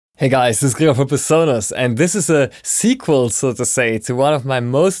Hey guys, this is Gregor for PreSonus, and this is a sequel, so to say, to one of my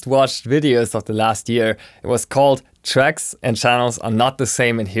most watched videos of the last year. It was called Tracks and Channels Are Not the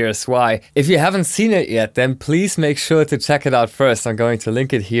Same, and Here's Why. If you haven't seen it yet, then please make sure to check it out first. I'm going to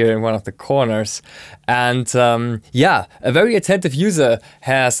link it here in one of the corners. And yeah, a very attentive user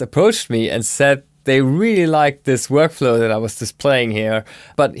has approached me and said they really liked this workflow that I was displaying here,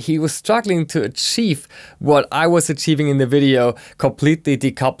 but he was struggling to achieve what I was achieving in the video, completely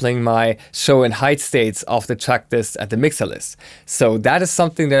decoupling my show and hide states of the track list and the mixer list. So that is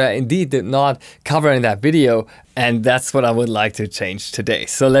something that I indeed did not cover in that video, and that's what I would like to change today.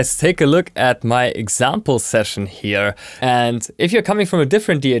 So let's take a look at my example session here. And if you're coming from a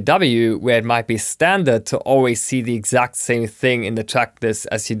different DAW where it might be standard to always see the exact same thing in the track list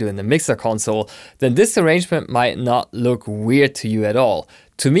as you do in the mixer console, then this arrangement might not look weird to you at all.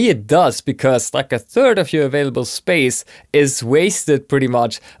 To me it does, because like a third of your available space is wasted pretty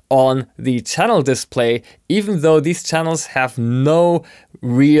much on the channel display, even though these channels have no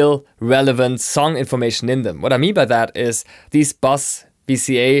real relevant song information in them. What I mean by that is these bus,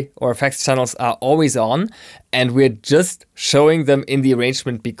 VCA or effects channels are always on, and we're just showing them in the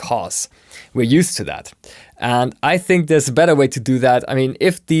arrangement because we're used to that. And I think there's a better way to do that. I mean,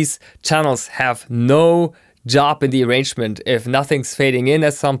 if these channels have no job in the arrangement, if nothing's fading in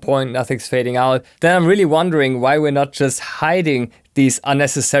at some point, nothing's fading out, then I'm really wondering why we're not just hiding these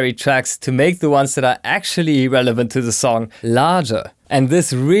unnecessary tracks to make the ones that are actually relevant to the song larger. And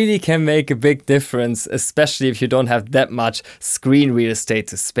this really can make a big difference, especially if you don't have that much screen real estate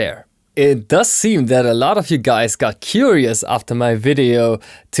to spare. It does seem that a lot of you guys got curious after my video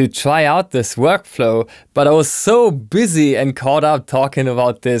to try out this workflow, but I was so busy and caught up talking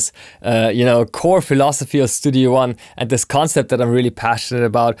about this, core philosophy of Studio One and this concept that I'm really passionate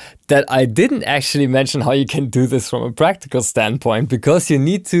about, that I didn't actually mention how you can do this from a practical standpoint, because you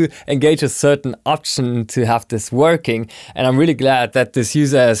need to engage a certain option to have this working. And I'm really glad that this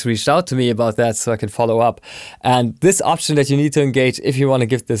user has reached out to me about that so I can follow up. And this option that you need to engage if you want to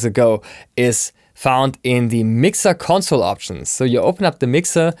give this a go is found in the mixer console options. So you open up the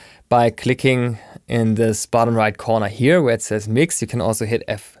mixer by clicking in this bottom right corner here where it says mix. You can also hit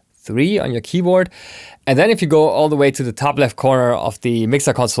F3 on your keyboard. And then if you go all the way to the top left corner of the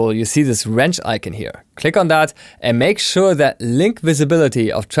mixer console, you see this wrench icon here. Click on that and make sure that link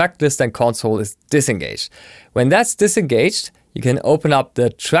visibility of track list and console is disengaged. When that's disengaged, you can open up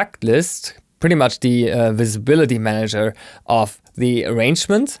the track list, pretty much the visibility manager of the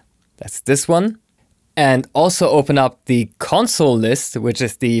arrangement. That's this one. And also open up the console list, which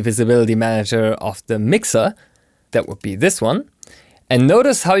is the visibility manager of the mixer. That would be this one. And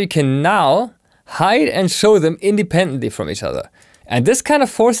notice how you can now hide and show them independently from each other. And this kind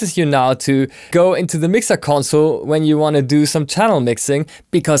of forces you now to go into the mixer console when you want to do some channel mixing,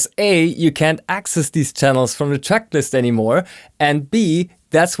 because A, you can't access these channels from the track list anymore, and B,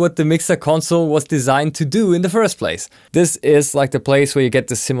 that's what the mixer console was designed to do in the first place. This is like the place where you get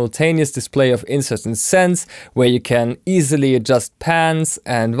the simultaneous display of inserts and sends, where you can easily adjust pans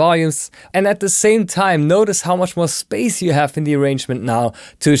and volumes. And at the same time, notice how much more space you have in the arrangement now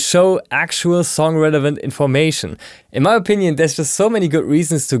to show actual song relevant information. In my opinion, there's just so many good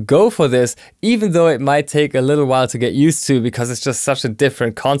reasons to go for this, even though it might take a little while to get used to, because it's just such a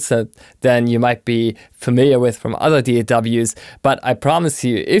different concept than you might be familiar with from other DAWs. But I promise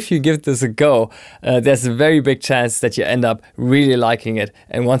you, if you give this a go, there's a very big chance that you end up really liking it.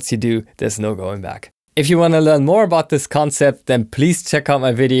 And once you do, there's no going back. If you want to learn more about this concept, then please check out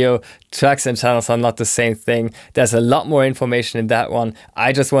my video, Tracks and Channels Are Not the Same Thing. There's a lot more information in that one.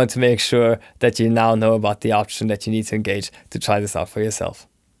 I just wanted to make sure that you now know about the option that you need to engage to try this out for yourself.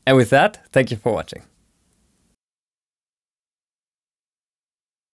 And with that, thank you for watching.